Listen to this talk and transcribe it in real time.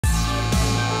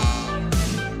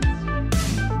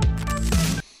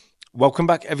Welcome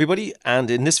back, everybody, and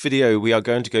in this video we are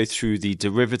going to go through the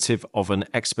derivative of an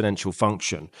exponential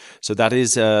function. So that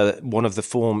is one of the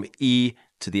form e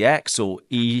to the x or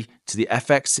e to the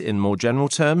fx in more general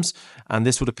terms, and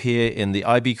this would appear in the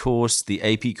IB course, the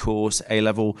AP course,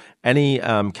 A-level, any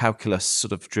calculus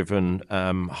sort of driven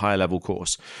higher level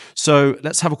course. So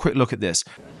let's have a quick look at this.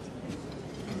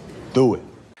 Do it.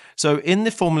 So in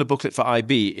the formula booklet for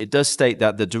IB, it does state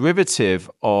that the derivative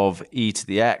of e to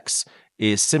the x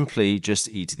is simply just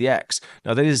e to the x.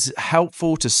 Now that is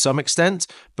helpful to some extent,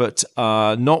 but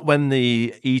not when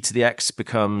the e to the x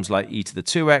becomes like e to the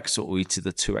 2x or e to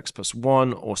the 2x plus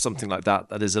 1 or something like that.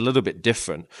 That is a little bit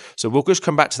different. So we'll just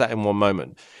come back to that in one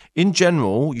moment. In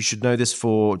general, you should know this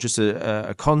for just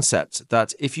a concept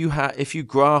that if you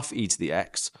graph e to the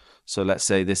x, so let's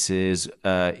say this is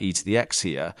e to the x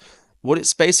here, what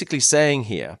it's basically saying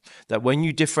here, that when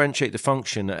you differentiate the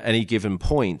function at any given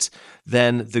point,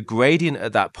 then the gradient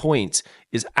at that point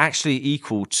is actually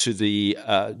equal to the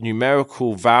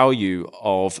numerical value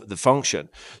of the function.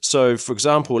 So, for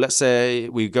example, let's say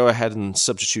we go ahead and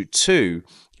substitute 2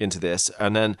 into this,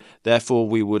 and then therefore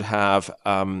we would have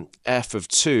f of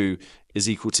 2 is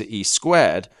equal to e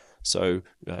squared. So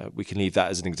we can leave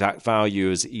that as an exact value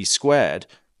as e squared.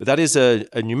 But that is a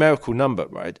numerical number,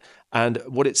 right? And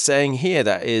what it's saying here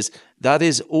that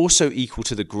is also equal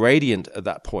to the gradient at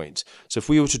that point. So if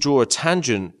we were to draw a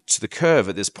tangent to the curve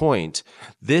at this point,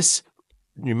 this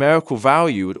numerical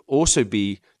value would also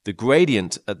be the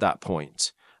gradient at that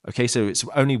point. Okay, so it's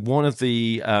only one of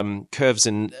the curves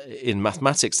in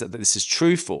mathematics that this is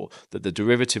true for, that the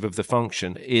derivative of the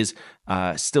function is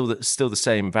still the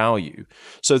same value.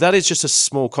 So that is just a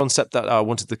small concept that I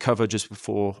wanted to cover just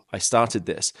before I started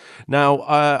this. Now,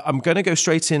 I'm going to go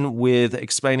straight in with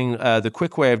explaining the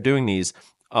quick way of doing these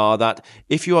are that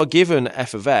if you are given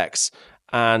f of x,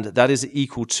 and that is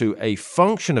equal to a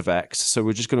function of x. So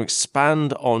we're just going to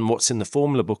expand on what's in the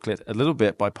formula booklet a little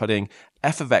bit by putting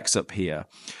f of x up here.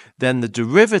 Then the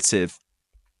derivative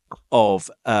of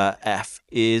f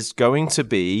is going to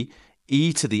be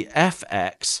e to the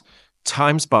fx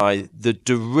times by the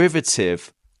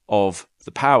derivative of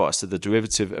the power, so the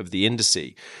derivative of the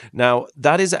indice. Now,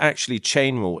 that is actually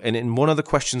chain rule, and in one of the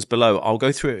questions below, I'll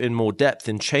go through it in more depth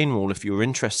in chain rule if you're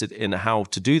interested in how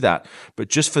to do that. But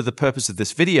just for the purpose of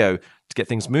this video, to get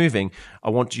things moving,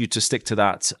 I want you to stick to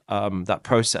that, that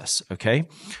process, okay?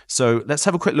 So let's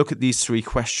have a quick look at these three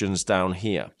questions down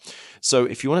here. So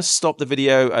if you want to stop the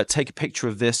video, take a picture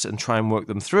of this and try and work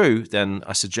them through, then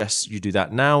I suggest you do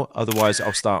that now. Otherwise,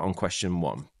 I'll start on question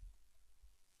 1.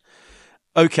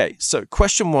 Okay, so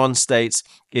question 1 states,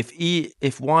 if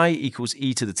y equals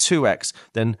e to the 2x,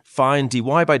 then find dy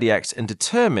by dx and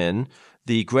determine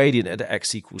the gradient at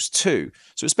x equals 2.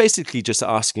 So it's basically just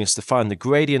asking us to find the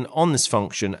gradient on this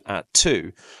function at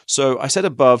 2. So I said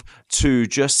above to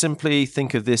just simply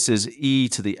think of this as e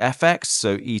to the fx,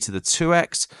 so e to the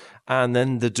 2x, and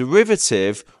then the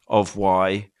derivative of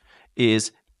y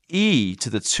is e to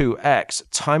the 2x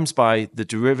times by the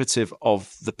derivative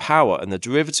of the power, and the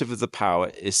derivative of the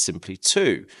power is simply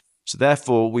 2. So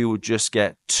therefore, we will just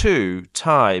get 2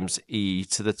 times e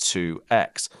to the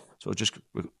 2x. So I'll just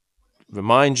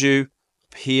remind you,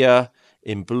 here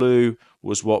in blue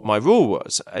was what my rule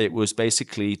was. It was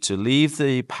basically to leave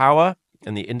the power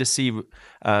and the indice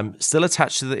still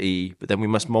attached to the e, but then we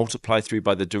must multiply through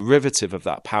by the derivative of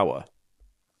that power.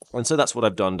 And so that's what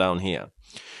I've done down here.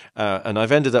 And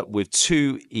I've ended up with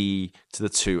 2e to the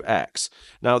 2x.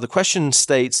 Now, the question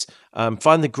states,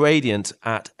 find the gradient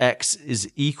at x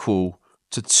is equal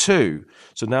to 2.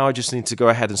 So now I just need to go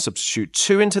ahead and substitute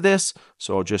 2 into this.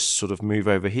 So I'll just sort of move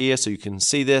over here so you can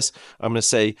see this. I'm going to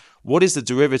say, what is the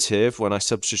derivative when I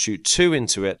substitute 2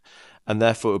 into it? And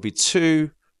therefore, it will be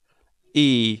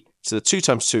 2e to the 2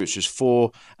 times 2, which is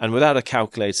 4. And without a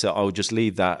calculator, I'll just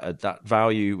leave that at that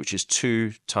value, which is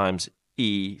 2 times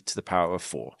e to the power of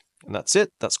 4. And that's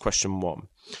it. That's question 1.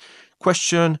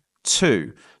 Question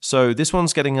 2. So this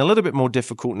one's getting a little bit more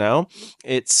difficult now.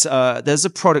 It's there's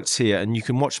a product here, and you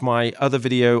can watch my other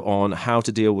video on how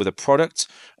to deal with a product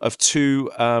of two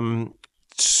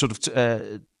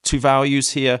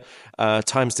values here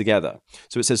times together.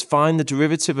 So it says find the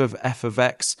derivative of f of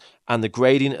x and the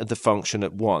gradient of the function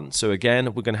at 1. So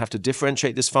again, we're going to have to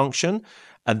differentiate this function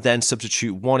and then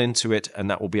substitute 1 into it, and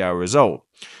that will be our result.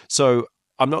 So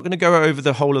I'm not going to go over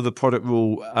the whole of the product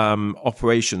rule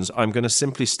operations. I'm going to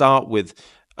simply start with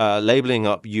labeling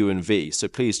up u and v. So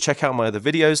please check out my other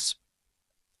videos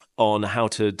on how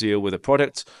to deal with a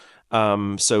product.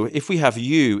 So if we have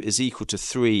u is equal to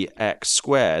 3x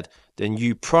squared, then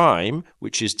u prime,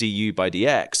 which is du by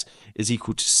dx, is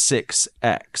equal to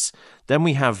 6x. Then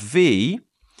we have v,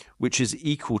 which is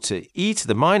equal to e to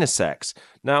the minus x.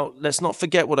 Now, let's not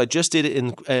forget what I just did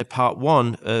in part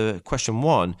 1, question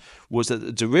 1, was that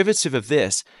the derivative of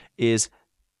this is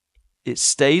it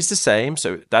stays the same,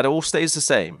 so that all stays the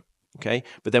same. Okay,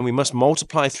 but then we must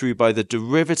multiply through by the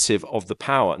derivative of the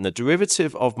power. And the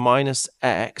derivative of minus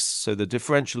x, so the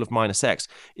differential of minus x,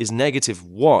 is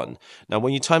 -1. Now,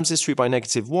 when you times this through by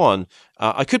 -1,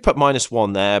 I could put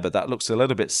 -1 there, but that looks a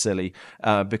little bit silly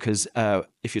because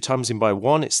if you're timesing by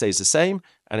 1, it stays the same,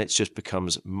 and it just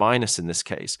becomes minus in this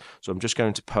case. So I'm just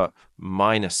going to put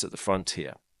minus at the front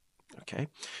here. Okay.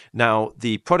 Now,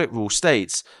 the product rule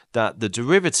states that the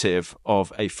derivative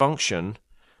of a function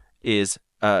is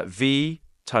v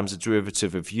times the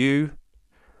derivative of u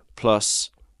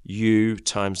plus u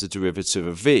times the derivative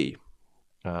of v.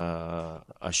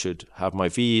 I should have my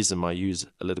v's and my u's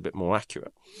a little bit more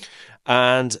accurate.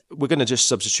 And we're going to just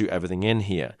substitute everything in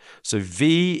here. So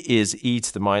v is e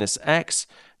to the minus x,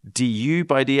 du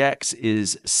by dx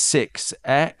is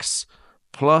 6x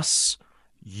plus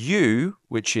u,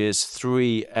 which is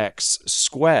 3x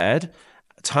squared,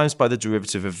 times by the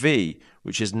derivative of v,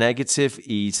 which is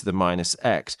 -e to the minus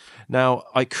x. Now,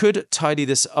 I could tidy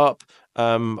this up.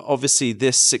 Obviously,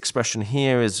 this expression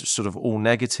here is sort of all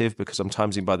negative because I'm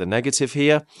timesing by the negative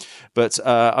here. But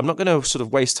I'm not going to sort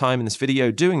of waste time in this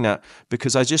video doing that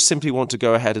because I just simply want to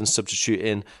go ahead and substitute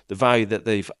in the value that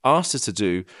they've asked us to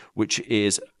do, which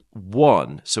is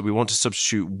 1. So we want to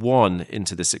substitute 1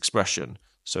 into this expression.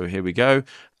 So here we go.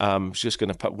 I'm just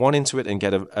going to put 1 into it and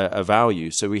get a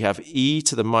value. So we have e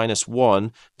to the minus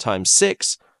 1 times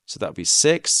 6. So that would be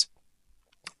 6.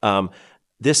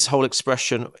 This whole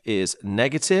expression is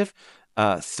negative.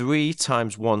 3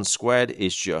 times 1 squared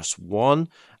is just 1.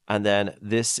 And then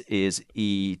this is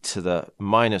e to the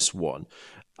minus 1.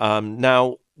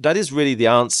 Now, that is really the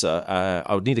answer.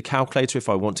 I would need a calculator if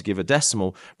I want to give a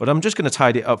decimal, but I'm just going to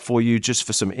tidy it up for you just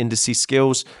for some indices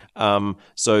skills.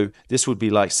 So this would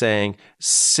be like saying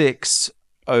 6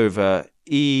 over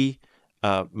e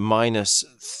minus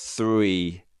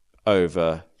 3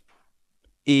 over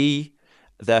e.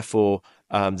 Therefore,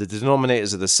 the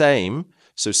denominators are the same.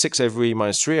 So 6 over e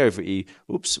minus 3 over e,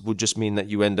 would just mean that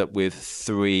you end up with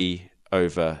 3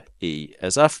 over e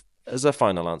as a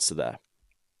final answer there.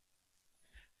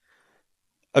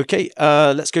 Okay,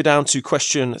 let's go down to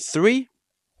question 3.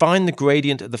 Find the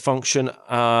gradient of the function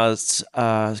as,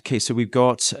 okay, so we've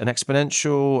got an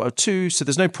exponential of 2, so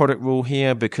there's no product rule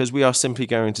here because we are simply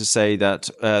going to say that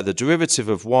the derivative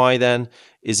of y then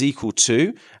is equal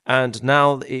to, and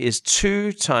now it is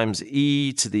 2 times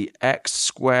e to the x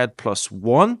squared plus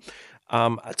 1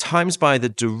 times by the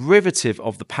derivative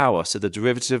of the power. So the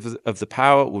derivative of the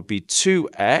power would be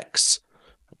 2x.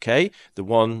 Okay, the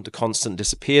constant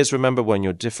disappears, remember, when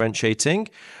you're differentiating.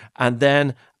 And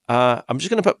then I'm just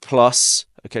going to put plus.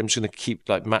 Okay, I'm just going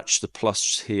to match the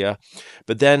plus here.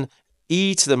 But then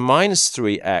e to the minus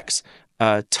 3x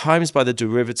times by the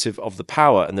derivative of the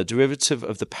power. And the derivative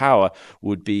of the power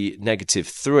would be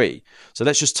 -3. So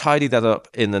let's just tidy that up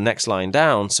in the next line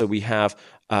down. So we have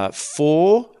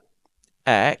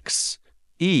 4x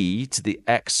e to the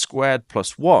x squared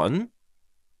plus 1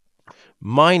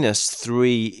 minus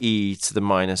 3e to the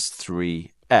minus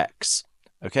 3x.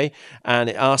 Okay, and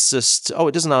it asks us to,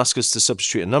 it doesn't ask us to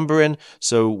substitute a number in,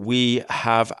 so we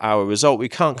have our result. We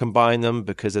can't combine them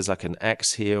because there's like an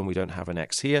x here and we don't have an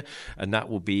x here, and that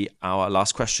will be our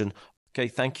last question. Okay,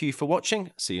 thank you for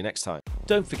watching. See you next time.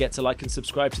 Don't forget to like and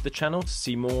subscribe to the channel to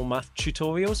see more math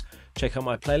tutorials. Check out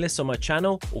my playlist on my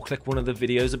channel or click one of the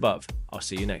videos above. I'll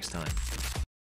see you next time.